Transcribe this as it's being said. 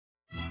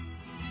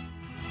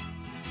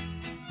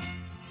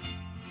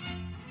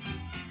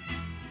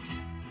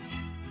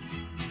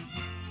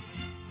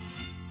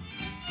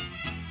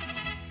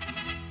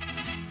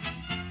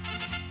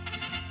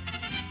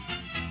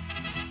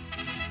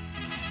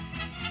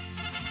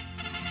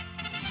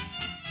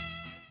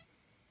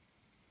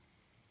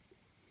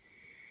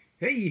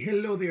Hey,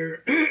 hello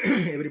there,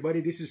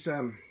 everybody. This is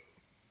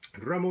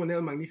Ramon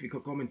El Magnifico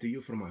coming to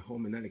you from my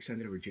home in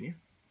Alexandria, Virginia.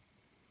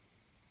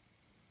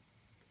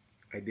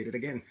 I did it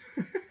again.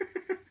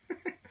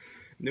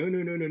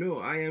 No.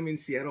 I am in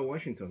Seattle,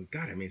 Washington.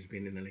 God, I miss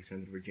being in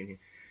Alexandria, Virginia.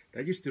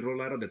 That used to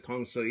roll out of the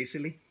tongue so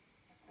easily.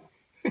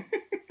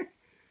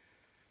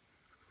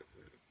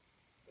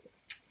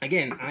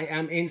 Again, I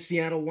am in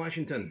Seattle,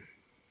 Washington.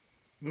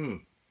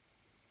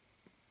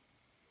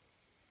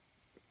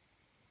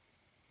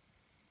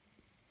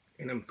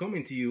 And I'm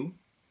coming to you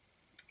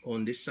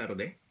on this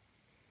Saturday.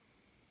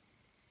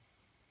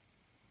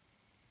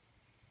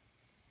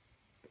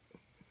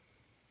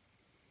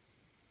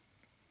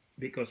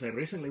 Because I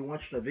recently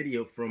watched a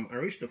video from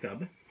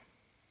Aristocob.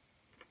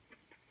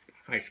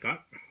 Hi,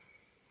 Scott.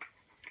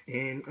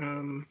 And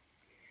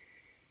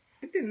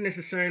it didn't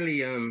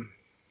necessarily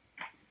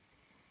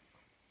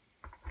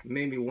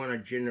make me want to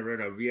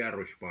generate a VR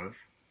response.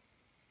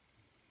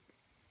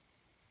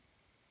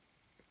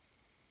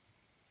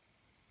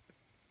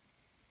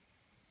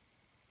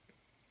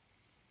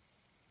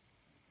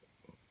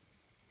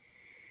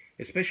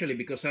 Especially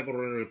because I've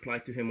already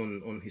replied to him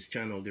on his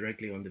channel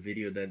directly on the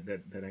video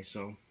that I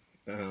saw.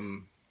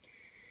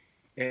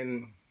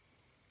 And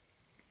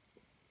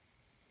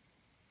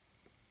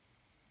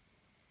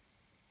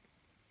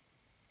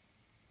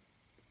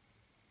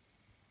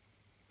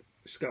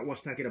Scott was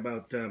talking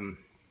about the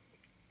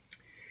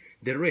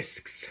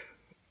risks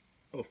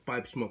of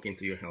pipe smoking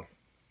to your health.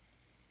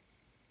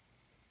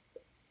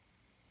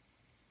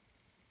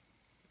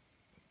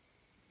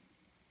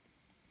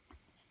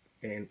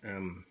 And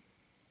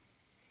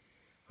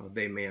how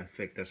they may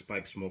affect us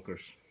pipe smokers.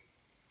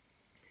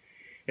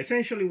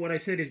 Essentially what I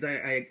said is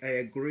that I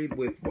agreed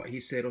with what he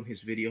said on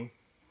his video.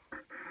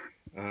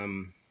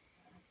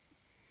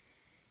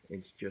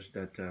 It's just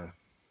that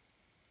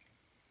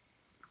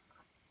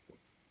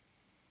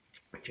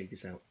check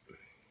this out,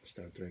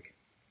 Star Trek.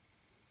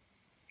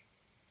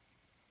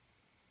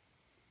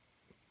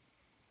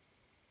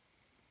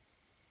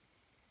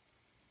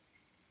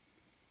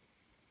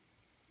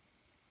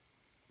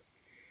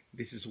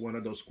 This is one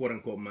of those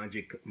quote-unquote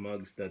magic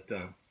mugs that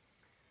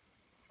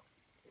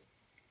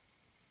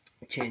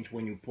change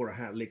when you pour a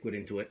hot liquid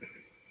into it,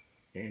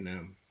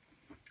 and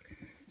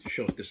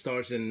shows the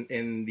stars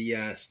in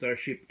the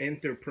Starship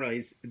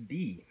Enterprise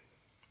D.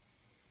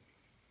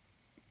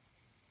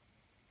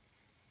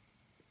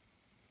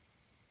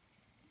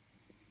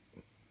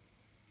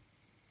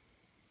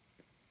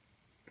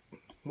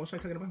 What was I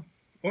talking about?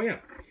 Oh yeah,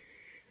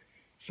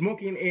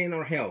 smoking and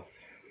our health.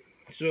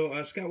 So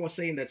Scott was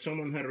saying that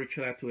someone had reached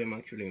out to him,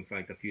 actually, in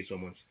fact, a few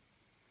someones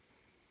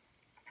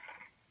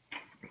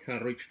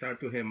had reached out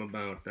to him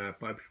about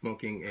pipe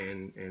smoking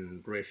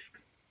and risk,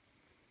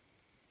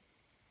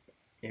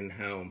 and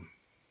how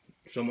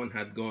someone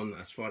had gone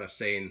as far as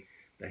saying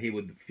that he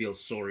would feel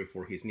sorry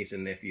for his niece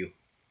and nephew.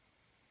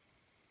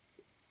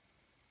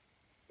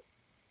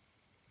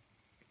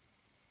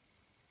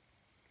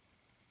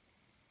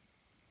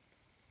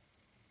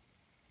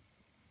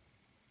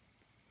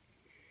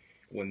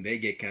 When they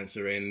get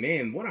cancer. And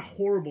man, what a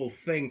horrible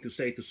thing to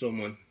say to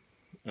someone.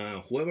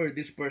 Whoever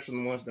this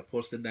person was that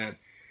posted that,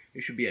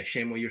 you should be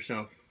ashamed of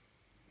yourself.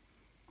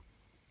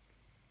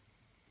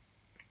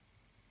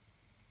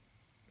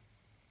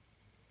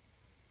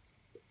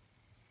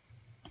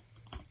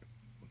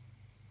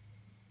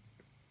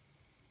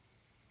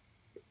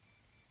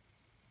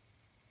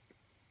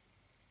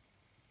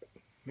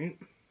 Man,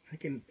 I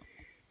can,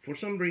 for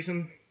some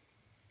reason,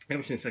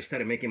 ever since I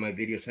started making my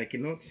videos, I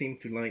cannot seem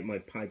to light my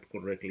pipe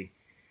correctly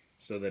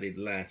so that it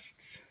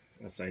lasts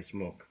as I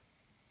smoke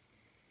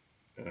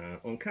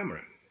on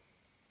camera.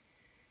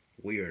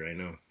 Weird, I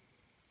know.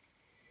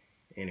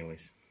 Anyways.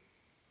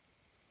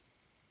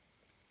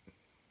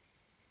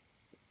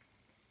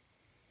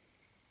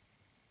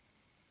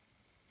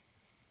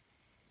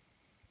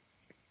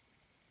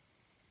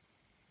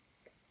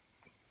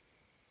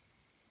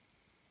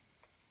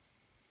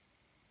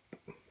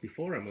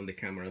 Before I'm on the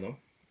camera though,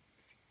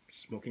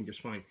 smoking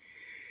just fine.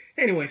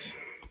 Anyways,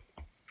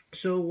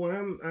 so what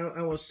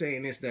I was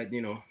saying is that,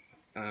 you know,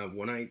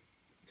 when I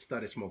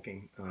started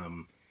smoking,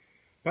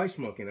 pipe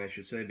smoking I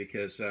should say,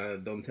 because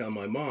don't tell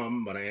my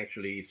mom, but I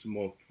actually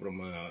smoked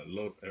from a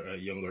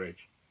younger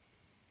age.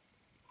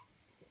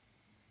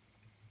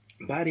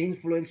 Bad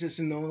influences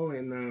and all,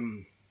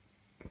 and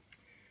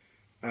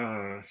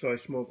so I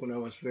smoked when I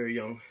was very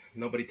young.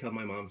 Nobody tell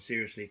my mom,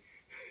 seriously.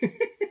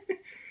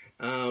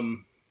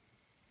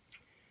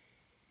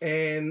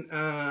 And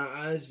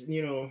as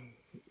you know,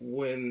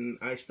 when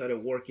I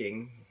started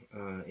working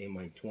in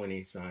my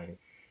 20s, I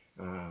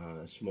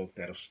smoked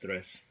out of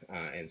stress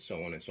and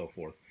so on and so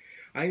forth.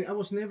 I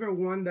was never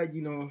one that,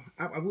 you know,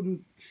 I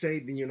wouldn't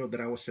say, you know, that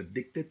I was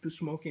addicted to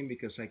smoking,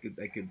 because I could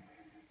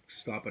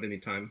stop at any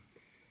time.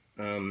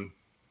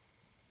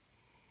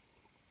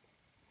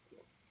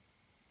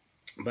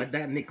 But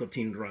that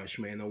nicotine rush,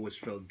 man, always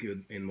felt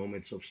good in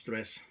moments of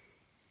stress.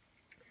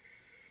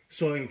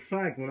 So in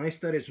fact, when I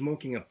started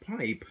smoking a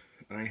pipe,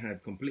 I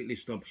had completely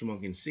stopped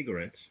smoking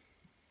cigarettes.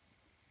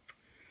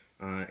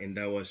 and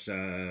that was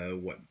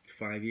what,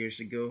 5 years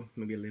ago,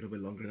 maybe a little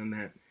bit longer than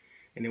that.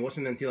 And it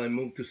wasn't until I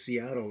moved to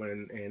Seattle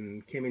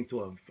and came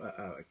into a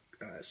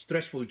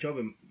stressful job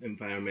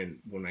environment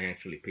when I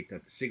actually picked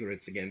up the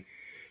cigarettes again,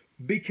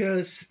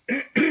 because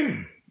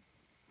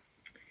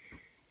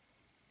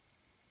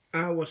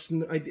I was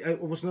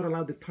not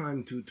allowed the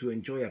time to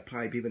enjoy a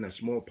pipe, even a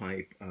small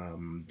pipe,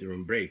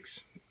 during breaks,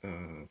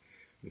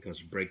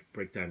 because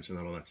break times and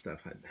all of that stuff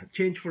had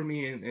changed for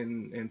me,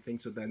 and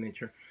things of that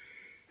nature.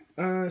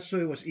 So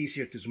it was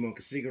easier to smoke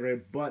a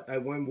cigarette, but I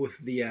went with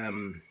the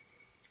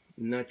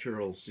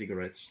natural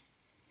cigarettes,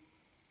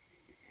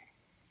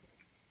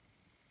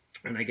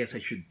 and I guess I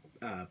should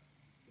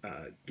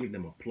give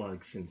them a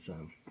plug, since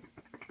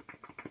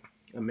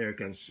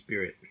American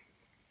Spirit,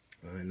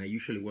 and I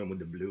usually went with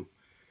the blue.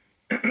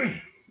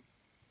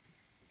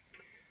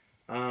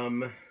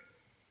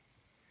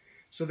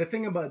 So the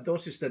thing about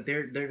those is that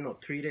they're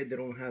not treated. They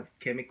don't have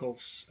chemicals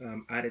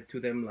added to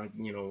them, like,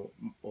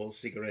 all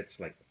cigarettes,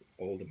 like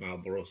all the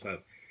Marlboros have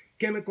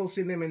chemicals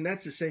in them, and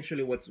that's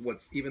essentially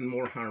what's even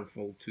more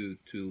harmful to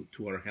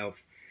our health.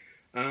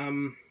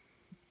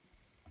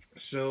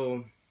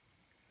 So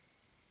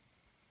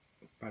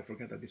I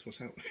forgot that this was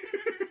out.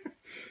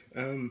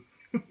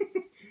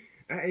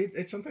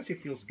 Sometimes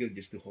it feels good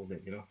just to hold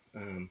it,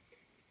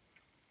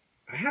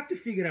 I have to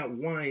figure out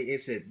why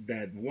is it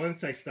that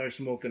once I start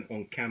smoking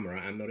on camera,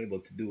 I'm not able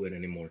to do it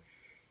anymore.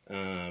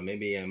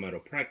 Maybe I'm out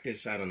of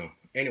practice. I don't know.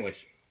 Anyways,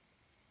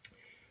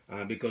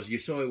 because you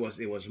saw it was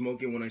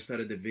smoking when I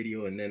started the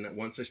video, and then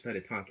once I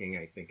started talking,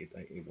 I think it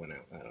went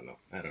out.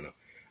 I don't know.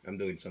 I'm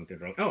doing something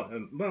wrong. Oh,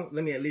 well,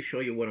 let me at least show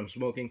you what I'm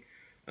smoking.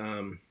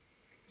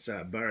 It's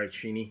a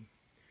Baracchini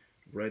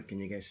red. Can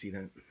you guys see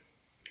that?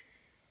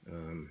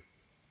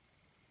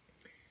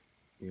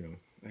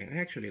 I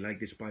actually like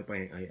this pipe.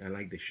 I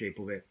like the shape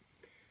of it.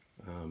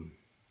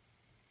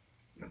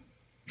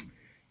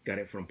 Got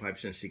it from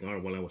Pipes and Cigar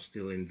while I was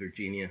still in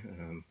Virginia.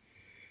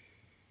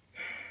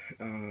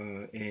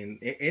 And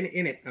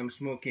in it, I'm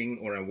smoking,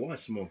 or I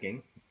was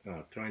smoking,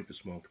 trying to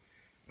smoke,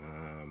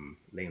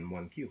 Lane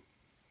 1Q.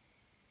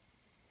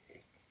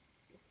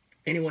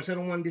 Anyways, I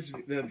don't want this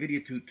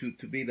video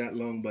to be that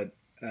long, but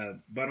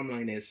bottom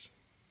line is,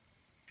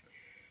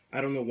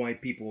 I don't know why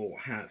people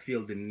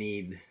feel the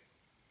need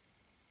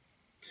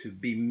to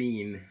be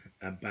mean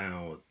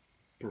about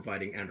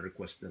providing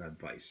unrequested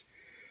advice.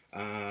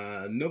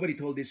 Nobody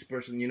told this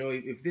person,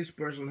 if this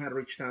person had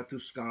reached out to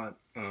Scott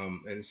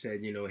and said,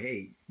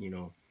 hey,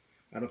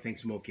 I don't think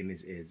smoking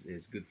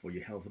is good for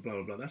your health, blah,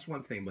 blah, blah, that's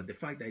one thing. But the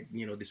fact that,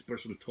 this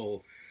person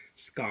told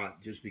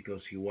Scott just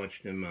because he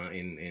watched him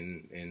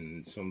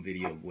in some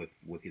video with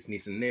his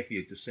niece and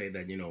nephew to say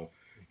that,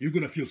 you're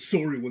going to feel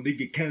sorry when they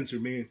get cancer,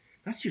 man.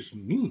 That's just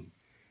mean.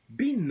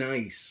 Be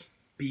nice,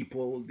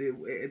 people.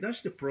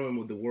 That's the problem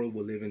with the world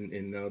we live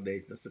in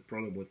nowadays. That's the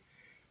problem with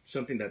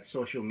something that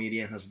social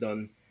media has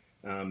done.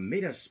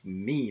 Made us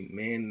mean,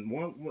 man.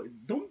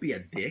 Don't be a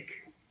dick.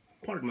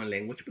 Pardon my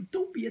language, but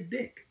don't be a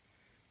dick.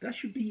 That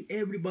should be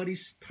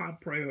everybody's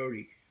top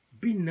priority.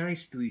 Be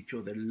nice to each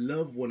other.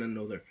 Love one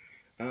another.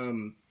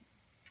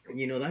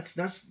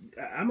 That's.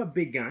 I'm a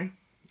big guy.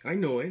 I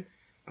know it.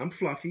 I'm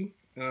fluffy.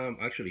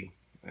 Actually,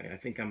 I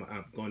think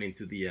I've gone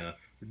into the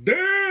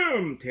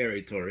damn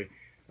territory.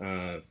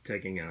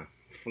 Taking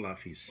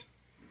Fluffy's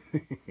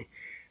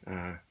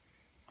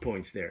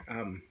points there.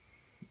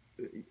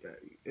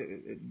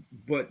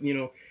 But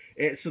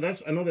so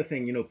that's another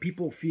thing.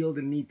 People feel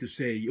the need to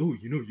say, oh,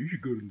 you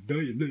should go to the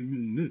diet.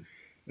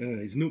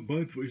 It's not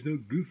good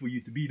for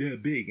you to be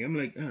that big. I'm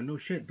like, no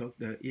shit,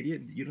 doctor,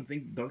 idiot. You don't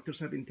think doctors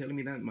have been telling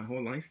me that my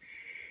whole life?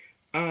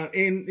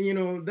 And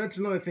that's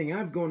another thing.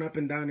 I've gone up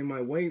and down in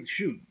my weight.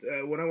 Shoot,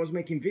 when I was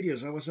making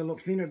videos, I was a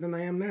lot thinner than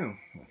I am now.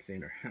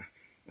 Thinner.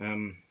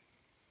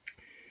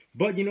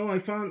 But I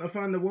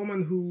found a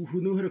woman who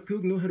knew how to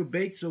cook, knew how to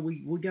bake, so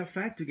we got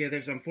fat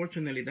together. So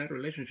unfortunately, that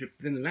relationship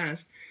didn't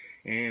last,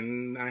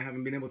 and I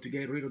haven't been able to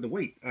get rid of the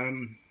weight.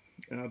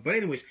 But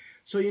anyways,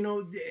 so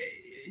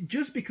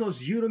just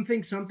because you don't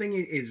think something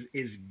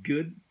is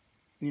good,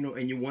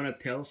 and you want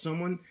to tell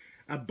someone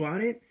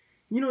about it,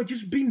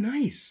 just be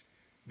nice.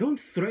 Don't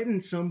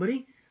threaten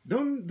somebody.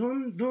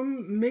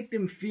 Don't make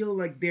them feel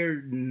like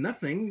they're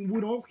nothing.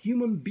 We're all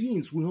human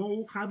beings. We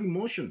all have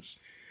emotions.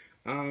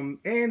 And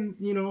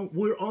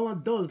we're all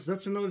adults.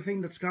 That's another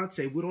thing that Scott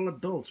said. We're all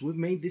adults. We've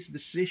made this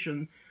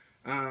decision,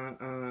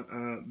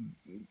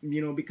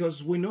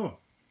 because we know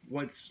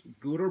what's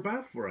good or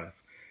bad for us.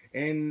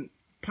 And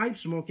pipe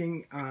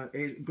smoking,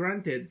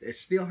 granted, it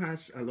still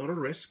has a lot of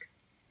risk.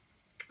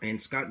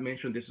 And Scott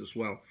mentioned this as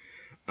well.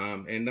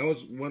 And that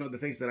was one of the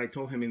things that I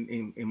told him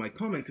in my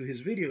comment to his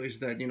video, is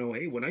that,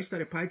 hey, when I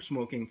started pipe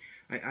smoking,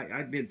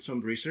 I did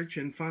some research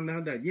and found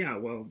out that, yeah,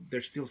 well,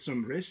 there's still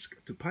some risk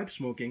to pipe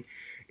smoking.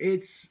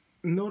 It's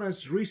not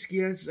as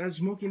risky as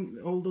smoking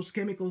all those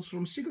chemicals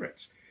from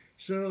cigarettes.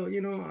 So,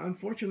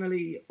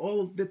 unfortunately,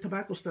 all the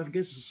tobacco stuff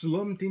gets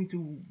lumped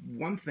into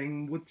one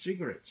thing with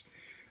cigarettes.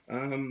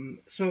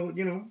 So,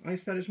 I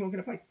started smoking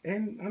a pipe,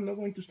 and I'm not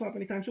going to stop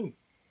anytime soon.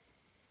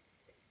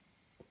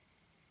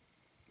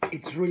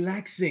 it's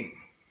relaxing.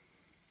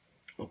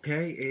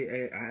 Okay,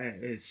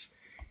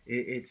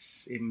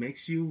 it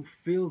makes you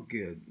feel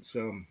good.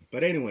 So,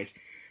 but anyways,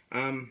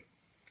 um,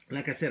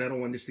 like I said, I don't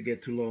want this to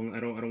get too long. I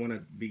don't want to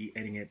be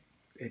editing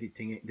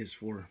this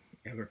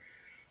forever.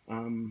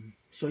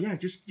 So yeah,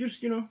 just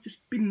just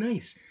be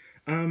nice.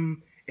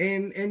 And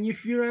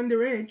if you're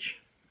underage,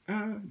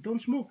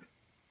 don't smoke.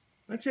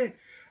 That's it.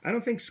 I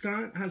don't think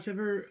Scott has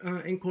ever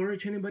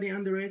encouraged anybody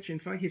underage. In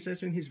fact, he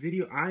says in his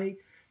video, I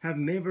have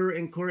never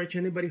encouraged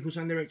anybody who's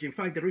underage. In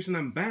fact, the reason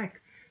I'm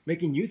back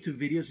making YouTube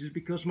videos is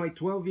because my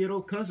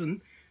 12-year-old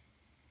cousin,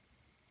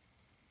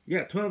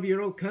 yeah,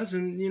 12-year-old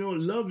cousin,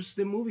 loves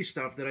the movie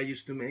stuff that I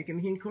used to make, and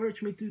he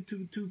encouraged me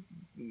to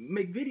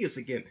make videos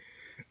again.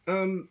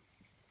 Um,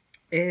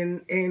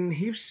 and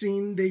he's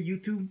seen the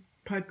YouTube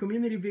pipe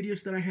community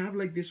videos that I have,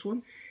 like this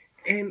one,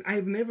 and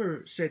I've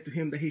never said to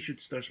him that he should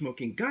start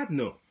smoking. God,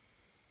 no.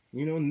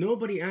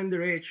 Nobody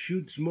underage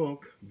should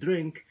smoke,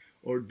 drink,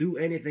 or do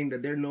anything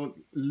that they're not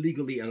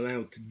legally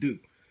allowed to do.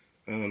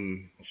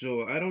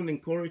 So I don't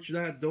encourage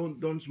that.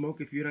 Don't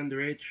smoke if you're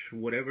underage,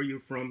 whatever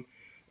you're from,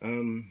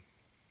 and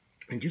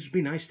just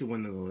be nice to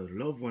one another.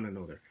 Love one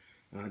another.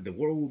 The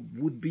world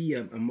would be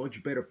a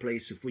much better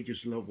place if we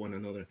just love one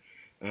another.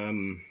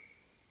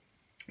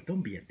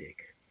 Don't be a dick,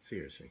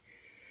 seriously.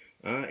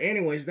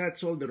 Anyways,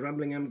 that's all the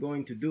rambling I'm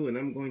going to do, and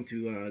I'm going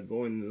to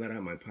go and let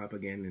out my pop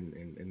again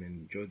and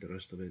enjoy the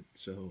rest of it.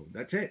 So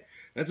that's it.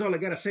 That's all I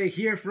gotta say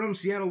here from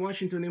Seattle,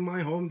 Washington, in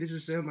my home. This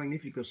is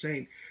Magnifico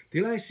saying,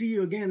 till I see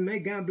you again, may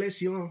God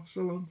bless you all.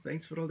 So long.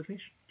 Thanks for all the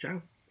fish.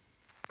 Ciao.